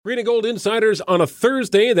Green and Gold Insiders on a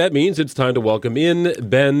Thursday. That means it's time to welcome in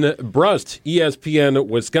Ben Brust, ESPN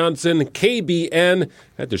Wisconsin, KBN.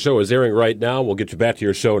 The show is airing right now. We'll get you back to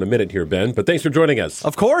your show in a minute here, Ben. But thanks for joining us.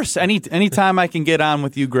 Of course. Anytime I can get on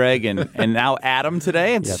with you, Greg, and now Adam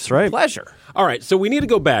today, it's a pleasure. All right, so we need to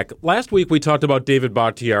go back. Last week we talked about David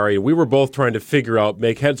Bakhtiari. We were both trying to figure out,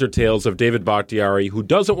 make heads or tails of David Bakhtiari, who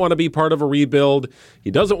doesn't want to be part of a rebuild. He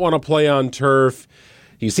doesn't want to play on turf.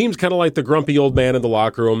 He seems kind of like the grumpy old man in the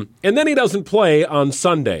locker room. And then he doesn't play on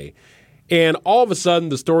Sunday. And all of a sudden,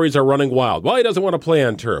 the stories are running wild. Well, he doesn't want to play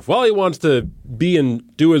on turf. Well, he wants to be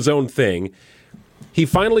and do his own thing. He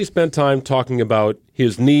finally spent time talking about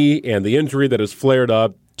his knee and the injury that has flared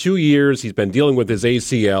up. 2 years, he's been dealing with his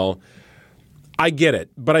ACL. I get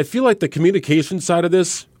it. But I feel like the communication side of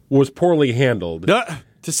this was poorly handled.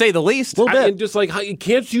 To say the least. A little bit. Just like,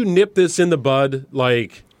 can't you nip this in the bud,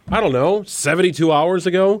 like, I don't know, 72 hours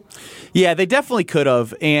ago? Yeah, they definitely could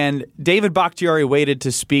have. And David Bakhtiari waited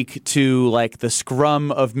to speak to like the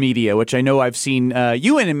scrum of media, which I know I've seen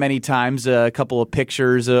you in many times, a couple of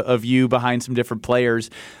pictures of you behind some different players.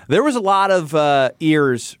 There was a lot of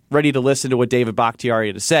ears ready to listen to what David Bakhtiari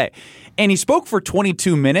had to say. And he spoke for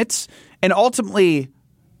 22 minutes. And ultimately,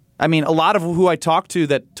 I mean, a lot of who I talked to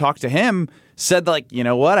that talked to him said, like, you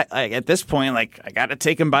know what, at this point, like, I got to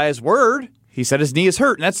take him by his word. He said his knee is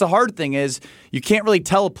hurt, and that's the hard thing is you can't really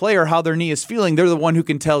tell a player how their knee is feeling. They're the one who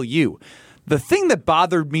can tell you. The thing that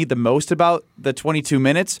bothered me the most about the 22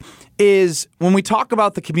 minutes is when we talk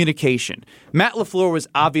about the communication. Matt LaFleur was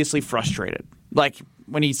obviously frustrated. Like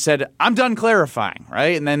when he said, "I'm done clarifying,"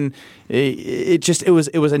 right? And then it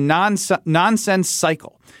was a nonsense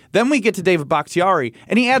cycle. Then we get to David Bakhtiari,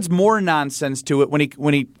 and he adds more nonsense to it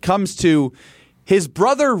when he comes to his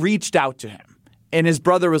brother reached out to him. And his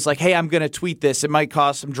brother was like, hey, I'm going to tweet this. It might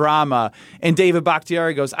cause some drama. And David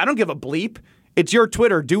Bakhtiari goes, I don't give a bleep. It's your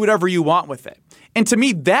Twitter. Do whatever you want with it. And to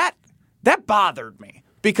me, that bothered me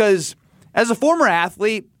because as a former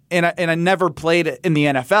athlete, and I never played in the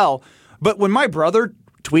NFL, but when my brother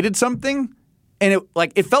tweeted something, and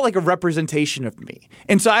it felt like a representation of me.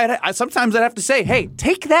 And so sometimes I'd have to say, hey,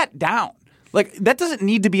 take that down. Like, that doesn't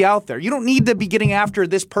need to be out there. You don't need to be getting after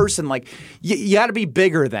this person. Like, you got to be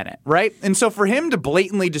bigger than it, right? And so for him to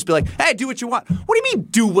blatantly just be like, hey, do what you want. What do you mean,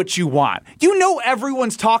 do what you want? You know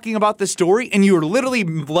everyone's talking about this story, and you're literally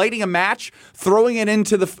lighting a match, throwing it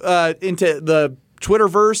into the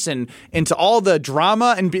Twitterverse and into all the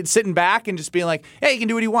drama and sitting back and just being like, hey, he can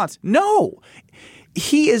do what he wants. No.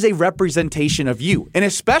 He is a representation of you. And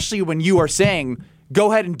especially when you are saying,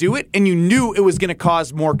 go ahead and do it, and you knew it was going to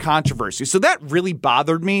cause more controversy. So that really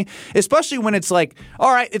bothered me, especially when it's like,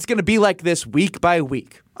 all right, it's going to be like this week by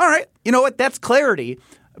week. All right, you know what? That's clarity.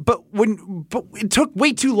 But it took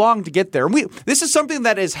way too long to get there. This is something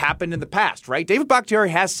that has happened in the past, right? David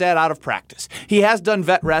Bakhtiari has sat out of practice. He has done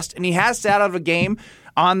vet rest, and he has sat out of a game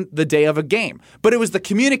on the day of a game. But it was the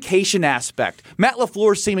communication aspect. Matt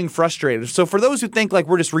LaFleur seeming frustrated. So for those who think like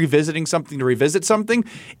we're just revisiting something to revisit something,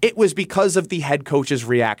 it was because of the head coach's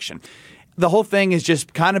reaction. The whole thing has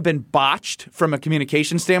just kind of been botched from a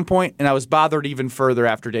communication standpoint, and I was bothered even further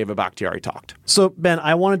after David Bakhtiari talked. So, Ben,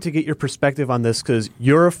 I wanted to get your perspective on this because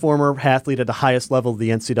you're a former athlete at the highest level of the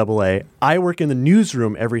NCAA. I work in the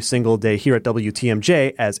newsroom every single day here at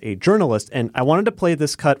WTMJ as a journalist, and I wanted to play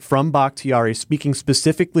this cut from Bakhtiari speaking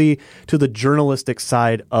specifically to the journalistic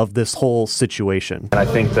side of this whole situation. And I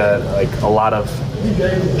think that like a lot of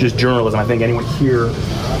just journalism, I think anyone here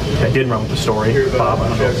that did run with the story, Bob, I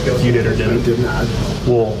don't know if you did or didn't.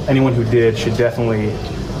 Well, anyone who did should definitely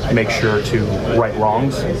make sure to right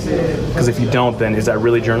wrongs, because if you don't, then is that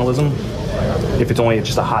really journalism? If it's only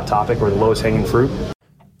just a hot topic or the lowest hanging fruit?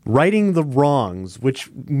 Righting the wrongs, which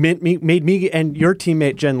made me and your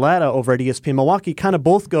teammate Jen Latta over at ESPN Milwaukee kind of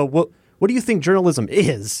both go, what do you think journalism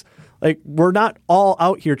is? Like, we're not all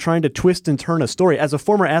out here trying to twist and turn a story. As a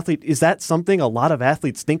former athlete, is that something a lot of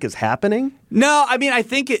athletes think is happening? No, I mean, I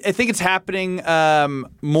think it's happening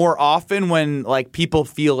more often when like people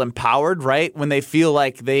feel empowered, right? When they feel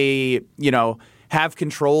like they, have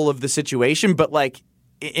control of the situation. But like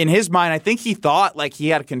in his mind, I think he thought like he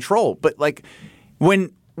had control. But like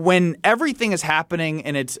when everything is happening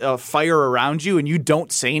and it's a fire around you and you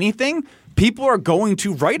don't say anything, people are going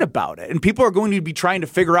to write about it, and people are going to be trying to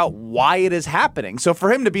figure out why it is happening. So for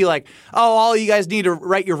him to be like, oh, all you guys need to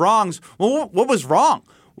right your wrongs, well, what was wrong?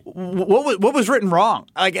 What was written wrong?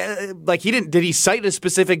 Like he didn't? Did he cite a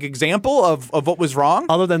specific example of what was wrong?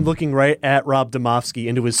 Other than looking right at Rob Domofsky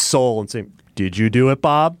into his soul and saying, did you do it,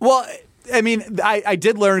 Bob? Well, I mean, I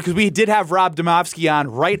did learn because we did have Rob Domofsky on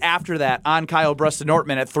right after that on Kyle Brust and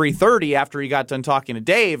Nortman at 3:30 after he got done talking to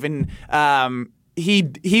Dave, and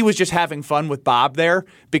he was just having fun with Bob there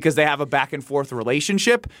because they have a back and forth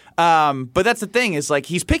relationship. But that's the thing is like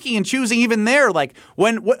he's picking and choosing even there. Like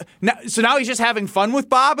so now he's just having fun with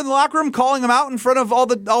Bob in the locker room, calling him out in front of all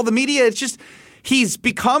the media. It's just he's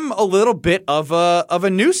become a little bit of a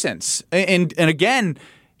nuisance. And again,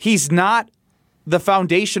 he's not the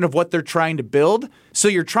foundation of what they're trying to build. So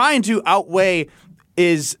you're trying to outweigh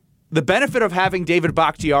is the benefit of having David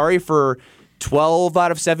Bakhtiari for 12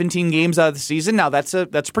 out of 17 games out of the season. Now, that's a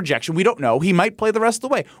projection. We don't know. He might play the rest of the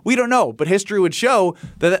way. We don't know. But history would show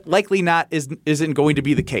that likely isn't going to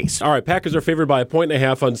be the case. All right, Packers are favored by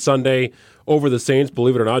 1.5 on Sunday over the Saints.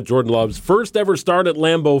 Believe it or not, Jordan Love's first ever start at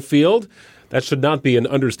Lambeau Field. That should not be an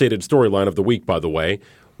understated storyline of the week, by the way.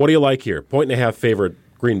 What do you like here? 1.5 favorite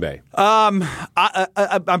Green Bay. I'm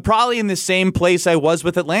probably in the same place I was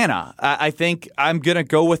with Atlanta. I think I'm going to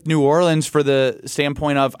go with New Orleans for the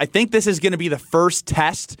standpoint of I think this is going to be the first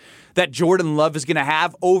test that Jordan Love is going to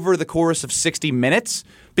have over the course of 60 minutes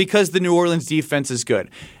because the New Orleans defense is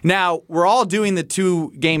good. Now, we're all doing the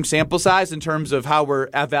 2-game sample size in terms of how we're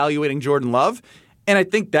evaluating Jordan Love. And I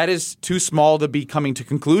think that is too small to be coming to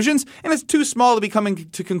conclusions, and it's too small to be coming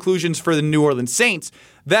to conclusions for the New Orleans Saints.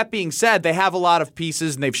 That being said, they have a lot of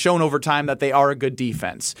pieces, and they've shown over time that they are a good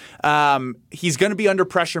defense. He's going to be under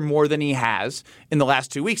pressure more than he has in the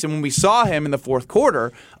last 2 weeks. And when we saw him in the fourth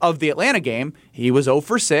quarter of the Atlanta game, he was 0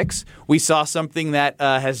 for 6. We saw something that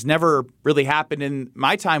has never really happened in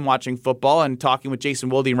my time watching football and talking with Jason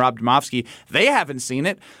Wilde and Rob Domofsky. They haven't seen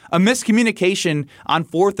it. A miscommunication on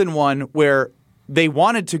 4th and 1 where they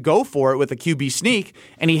wanted to go for it with a QB sneak,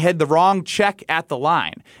 and he had the wrong check at the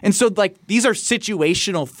line. And so, these are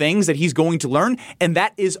situational things that he's going to learn, and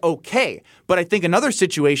that is okay. But I think another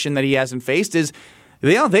situation that he hasn't faced is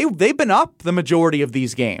they've been up the majority of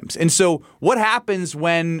these games. And so what happens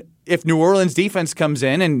if New Orleans defense comes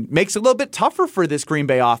in and makes it a little bit tougher for this Green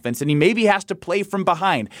Bay offense, and he maybe has to play from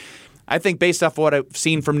behind? I think based off what I've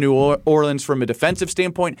seen from New Orleans from a defensive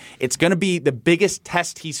standpoint, it's going to be the biggest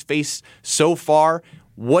test he's faced so far.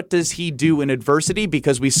 What does he do in adversity?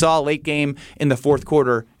 Because we saw a late game in the fourth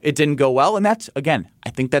quarter, it didn't go well. And that's, again, I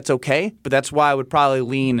think that's okay. But that's why I would probably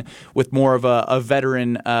lean with more of a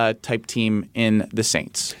veteran type team in the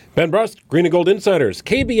Saints. Ben Brust, Green and Gold Insiders.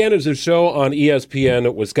 KBN is a show on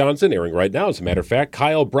ESPN Wisconsin, airing right now, as a matter of fact.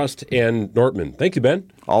 Kyle, Brust, and Nortman. Thank you,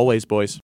 Ben. Always, boys.